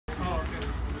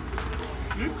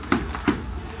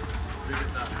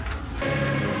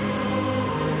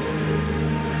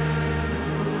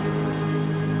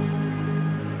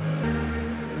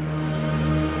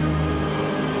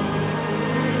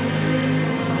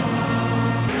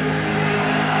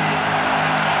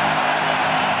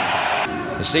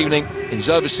This evening, he's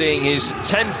overseeing his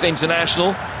 10th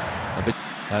international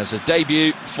as a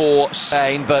debut for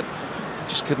Spain, but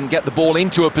just couldn't get the ball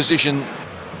into a position.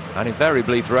 And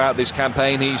invariably throughout this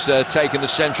campaign, he's taken the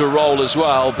central role as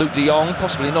well. Luke de Jong,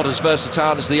 possibly not as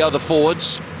versatile as the other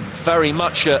forwards, very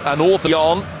much an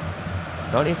orthodox.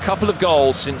 Only a couple of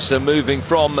goals since moving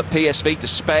from PSV to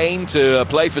Spain to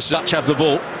play for Dutch have the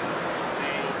ball.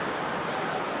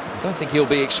 I don't think he'll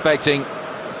be expecting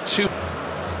too.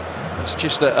 It's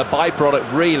just a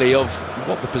byproduct, really, of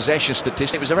what the possession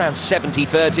statistic. It was around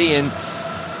 70-30 in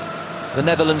the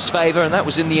Netherlands' favour, and that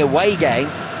was in the away game.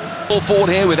 Ball forward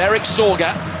here with Erik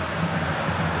Sorga.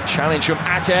 Challenge from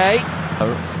Ake.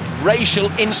 A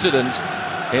racial incident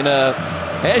in a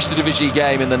Eerste Divisie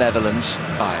game in the Netherlands.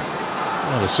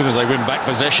 Well, as soon as they win back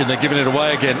possession, they're giving it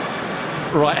away again.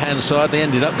 Right-hand side, they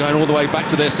ended up going all the way back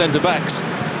to their centre-backs.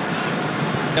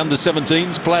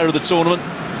 Under-17s, player of the tournament.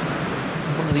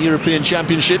 One of the European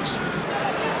Championships.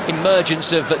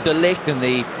 Emergence of De Ligt and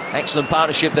the excellent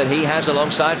partnership that he has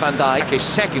alongside Van Dijk. His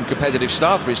second competitive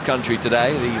start for his country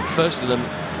today. The first of them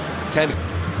came.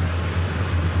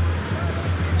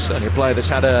 Certainly a player that's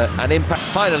had an impact.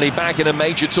 Finally back in a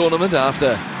major tournament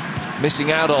after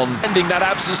missing out on ending that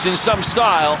absence in some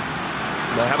style.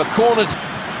 They have a corner.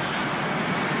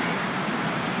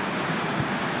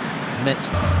 Met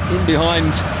in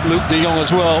behind Luke de Jong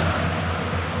as well.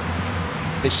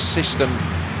 This system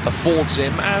affords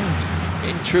him, and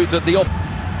in truth at the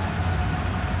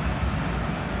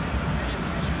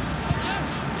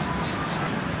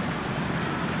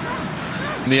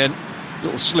in the end,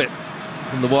 little slip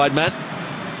from the wide man.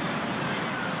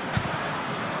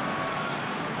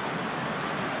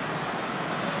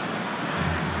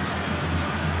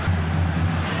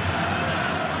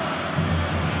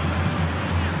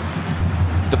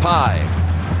 Depay,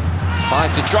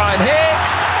 5 to try and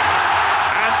hit.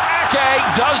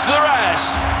 Ake does the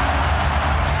rest.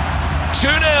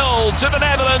 2-0 to the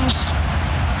Netherlands.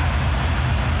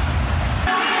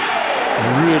 A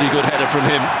really good header from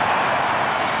him.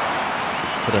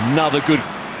 But another good.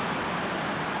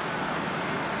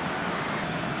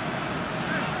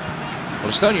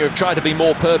 Well, Estonia have tried to be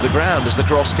more per the ground as the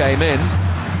cross came in.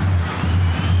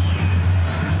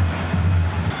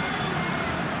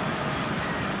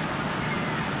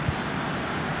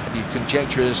 You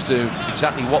conjecture as to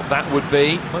exactly what that would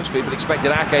be. Most people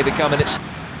expected Ake to come in. It's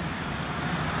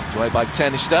away by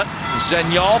Tenister.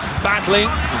 Zenyov battling.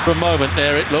 For a moment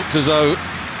there, it looked as though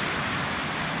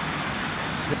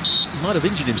he might have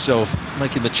injured himself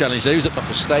making the challenge there. He was at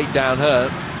for state down her.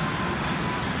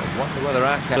 I wonder whether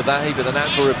Ake would that he'd be the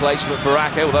natural replacement for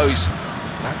Ake, although he's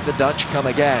back the Dutch come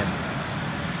again.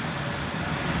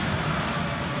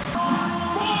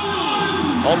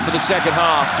 On for the second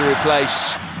half to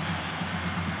replace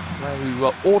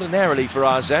who ordinarily for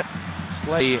AZ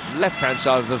play left-hand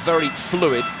side of a very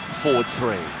fluid forward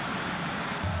three.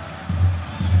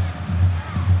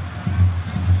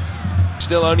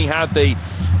 Still only had the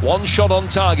one shot on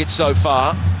target so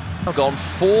far. Now gone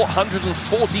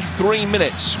 443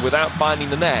 minutes without finding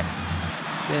the net.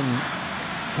 Again,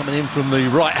 coming in from the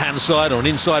right-hand side or an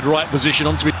inside right position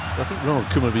onto it. I think Ronald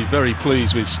Koeman would be very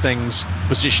pleased with Steng's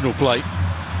positional play.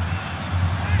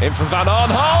 In from Van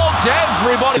Aanholt,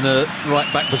 everybody in a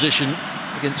right-back position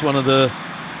against one of the,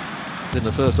 in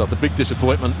the first half. The big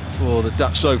disappointment for the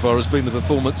Dutch so far has been the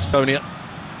performance of Estonia.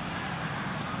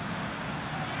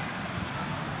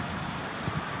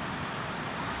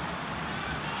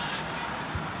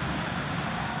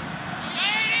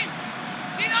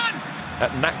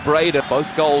 At Nack Breda,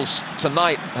 both goals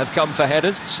tonight have come for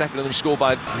headers. The second of them scored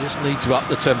by. You just need to up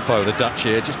the tempo, the Dutch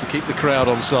here, just to keep the crowd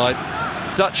on side.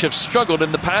 Dutch have struggled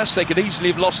in the past. They could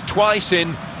easily have lost twice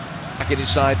in back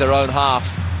inside their own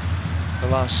half. The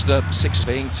last 6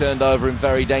 being turned over in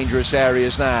very dangerous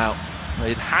areas now.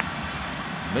 They'd had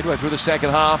midway through the second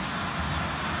half.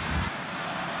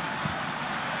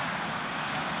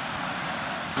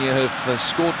 You have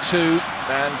scored 2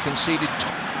 and conceded 2.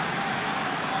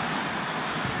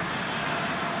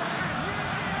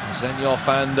 Zenyov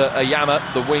and Ayama,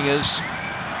 the wingers,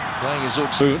 playing his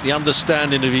also. The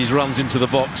understanding of his runs into the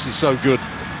box is so good.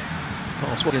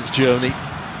 Pass against Germany.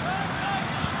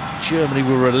 Germany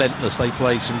were relentless. They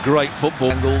played some great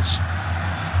football. Angles.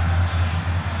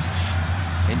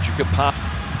 Intricate pass.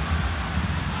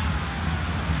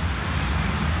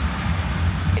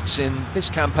 It's in this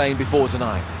campaign before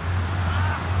tonight.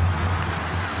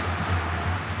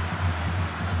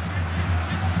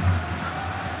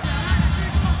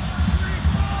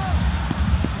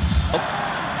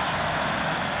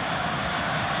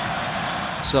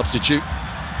 Substitute.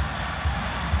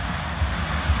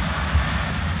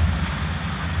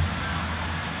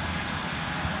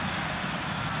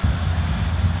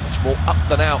 Much more up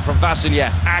than out from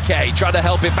Vasiliev. Ake trying to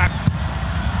help him back.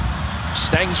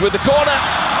 Stengs with the corner.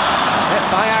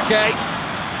 Hit by Ake.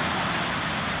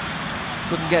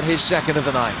 Couldn't get his second of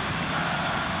the night.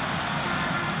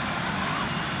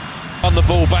 On the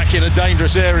ball back in a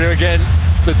dangerous area again,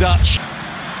 the Dutch.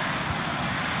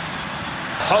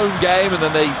 Home game, and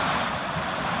then they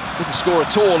didn't score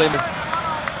at all in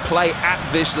play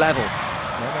at this level.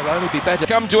 Well, they'll only be better.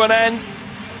 Come to an end.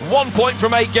 1 point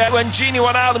from 8 games when Gini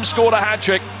Wijnaldum scored a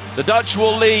hat-trick. The Dutch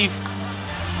will leave.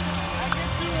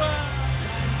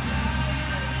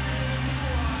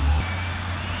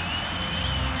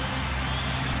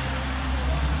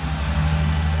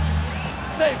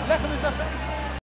 Steve, leg hem eens even.